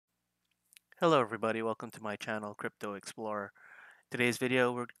Hello everybody, welcome to my channel Crypto Explorer. Today's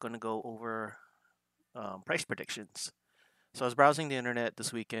video we're going to go over price predictions. So I was browsing the internet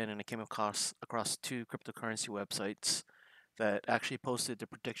this weekend and I came across two cryptocurrency websites that actually posted the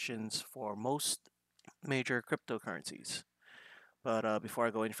predictions for most major cryptocurrencies. But before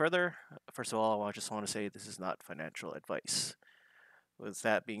I go any further, first of all I just want to say this is not financial advice. With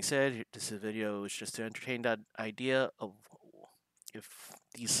that being said, this video is just to entertain that idea of if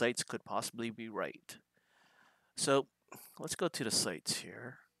these sites could possibly be right. So let's go to the sites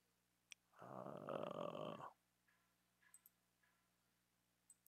here. Uh,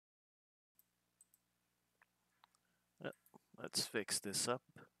 uh, let's fix this up.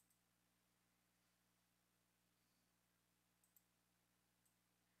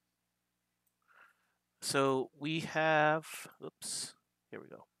 So we have, oops, here we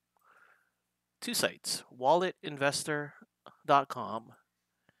go. Two sites, walletinvestor.com,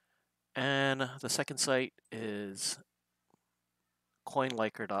 and the second site is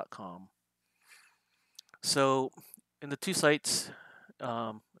coinliker.com. So in the two sites,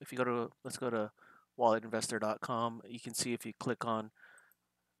 if you go to, let's go to walletinvestor.com, you can see if you click on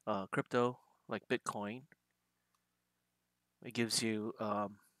crypto like Bitcoin, it gives you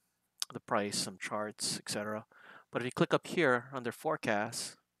the price, some charts, etc. But if you click up here under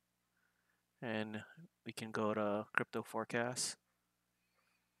forecasts, and we can go to crypto forecasts,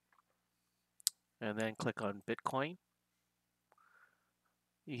 and then click on Bitcoin.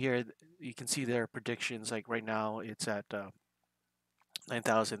 You can see their predictions. Like right now, it's at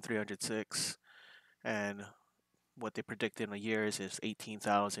 9,306, and what they predict in a year is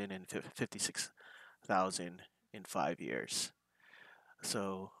 18,000 and 56,000 in 5 years.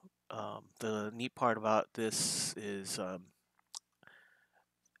 So the neat part about this is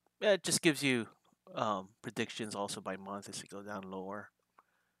yeah, it just gives you predictions also by month as you go down lower.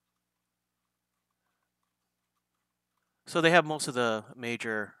 So they have most of the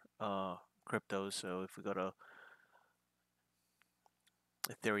major cryptos. So if we go to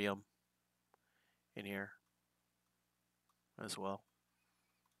Ethereum in here as well,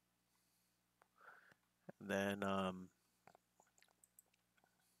 and then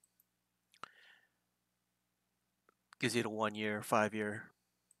gives you the 1 year, 5 year.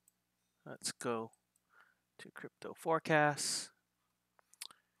 Let's go to crypto forecasts,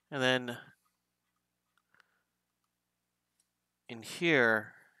 and then in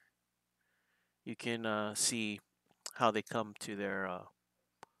here you can see how they come to their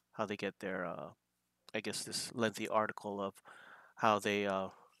how they get their I guess this lengthy article of how they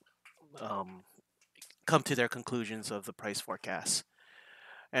um, come to their conclusions of the price forecasts.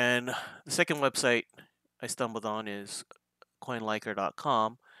 And the second website I stumbled on is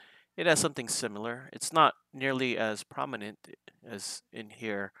coinliker.com. It has something similar. It's not nearly as prominent as in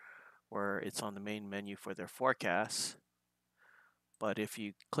here, where it's on the main menu for their forecasts. But if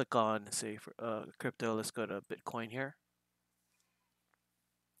you click on, say, for crypto, let's go to Bitcoin here.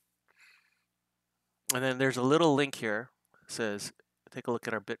 And then there's a little link here. It says, take a look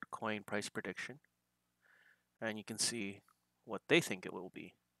at our Bitcoin price prediction. And you can see what they think it will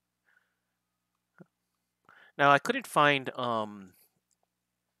be. Now, I couldn't find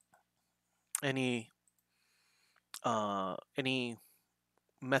any any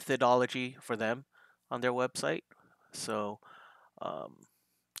methodology for them on their website. So um,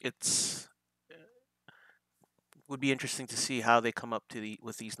 it's would be interesting to see how they come up to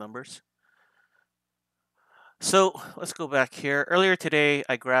with these numbers. So let's go back here. Earlier today,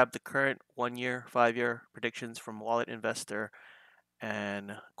 I grabbed the current 1 year, 5 year predictions from Wallet Investor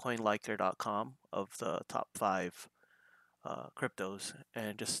and CoinLiker.com of the top five cryptos,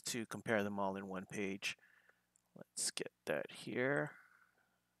 and just to compare them all in one page. Let's get that here.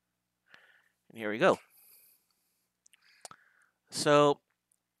 And here we go. So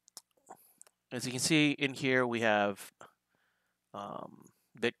as you can see in here, we have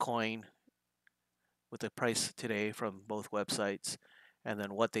Bitcoin with the price today from both websites, and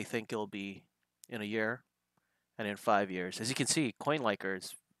then what they think it'll be in a year and in 5 years. As you can see, CoinLiker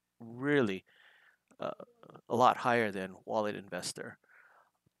is really uh, a lot higher than Wallet Investor.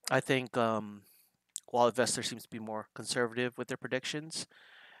 I think Wallet Investor seems to be more conservative with their predictions,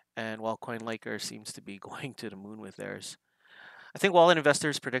 and while CoinLiker seems to be going to the moon with theirs. I think Wallet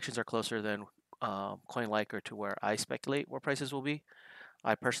Investor's predictions are closer than CoinLiker to where I speculate where prices will be.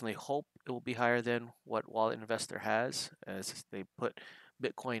 I personally hope it will be higher than what Wallet Investor has, as they put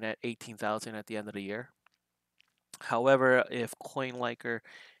Bitcoin at 18,000 at the end of the year. However, if CoinLiker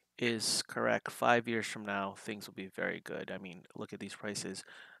is correct, 5 years from now, things will be very good. I mean, look at these prices: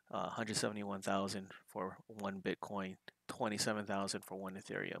 171,000 for one Bitcoin, 27,000 for one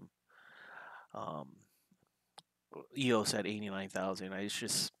Ethereum. Um, EOS at 89,000.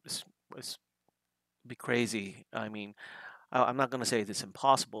 It's be crazy. I mean, I'm not going to say it's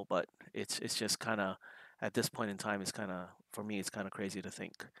impossible, but it's just kind of at this point in time, it's kind of for me, it's kind of crazy to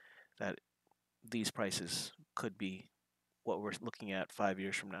think that these prices could be what we're looking at 5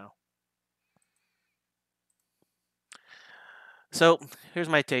 years from now. So here's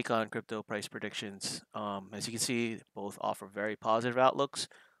my take on crypto price predictions. As you can see, both offer very positive outlooks.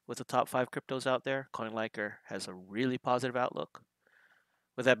 With the top five cryptos out there, CoinLiker has a really positive outlook.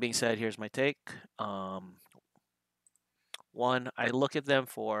 With that being said, here's my take. Um, One, I look at them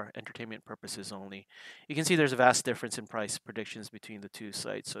for entertainment purposes only. You can see there's a vast difference in price predictions between the two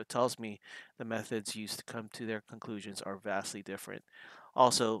sites, so it tells me the methods used to come to their conclusions are vastly different.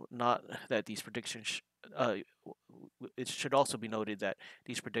 Also, not that these predictions, it should also be noted that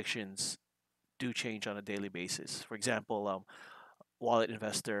these predictions do change on a daily basis. For example, Wallet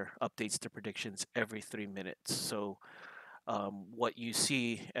Investor updates the predictions every 3 minutes. So, what you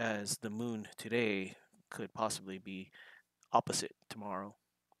see as the moon today could possibly be opposite tomorrow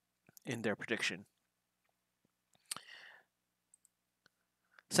in their prediction.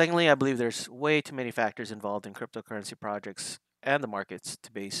 Secondly, I believe there's way too many factors involved in cryptocurrency projects and the markets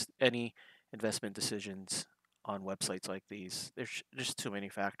to base any investment decisions on websites like these. There's just too many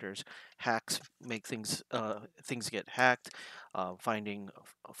factors. Hacks make things get hacked. Finding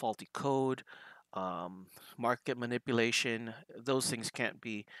a faulty code, market manipulation. Those things can't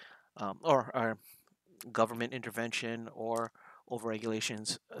be, or government intervention or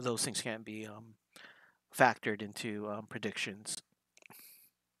overregulations. Those things can't be factored into predictions.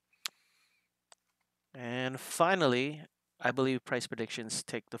 And finally, I believe price predictions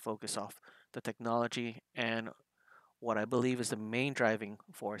take the focus off the technology and what I believe is the main driving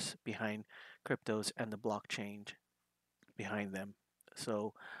force behind cryptos and the blockchain behind them.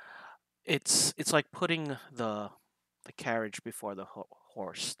 So it's like putting the carriage before the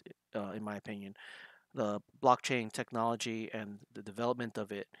horse, in my opinion. The blockchain technology and the development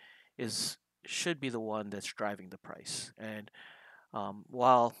of it is should be the one that's driving the price. And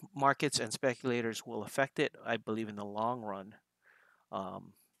while markets and speculators will affect it, I believe in the long run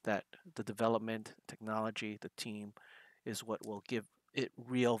that the development, technology, the team is what will give it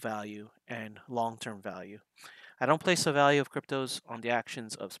real value and long term value. I don't place the value of cryptos on the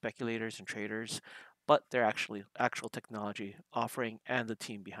actions of speculators and traders, but their actual technology offering and the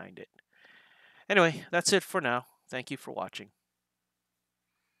team behind it. Anyway, that's it for now. Thank you for watching.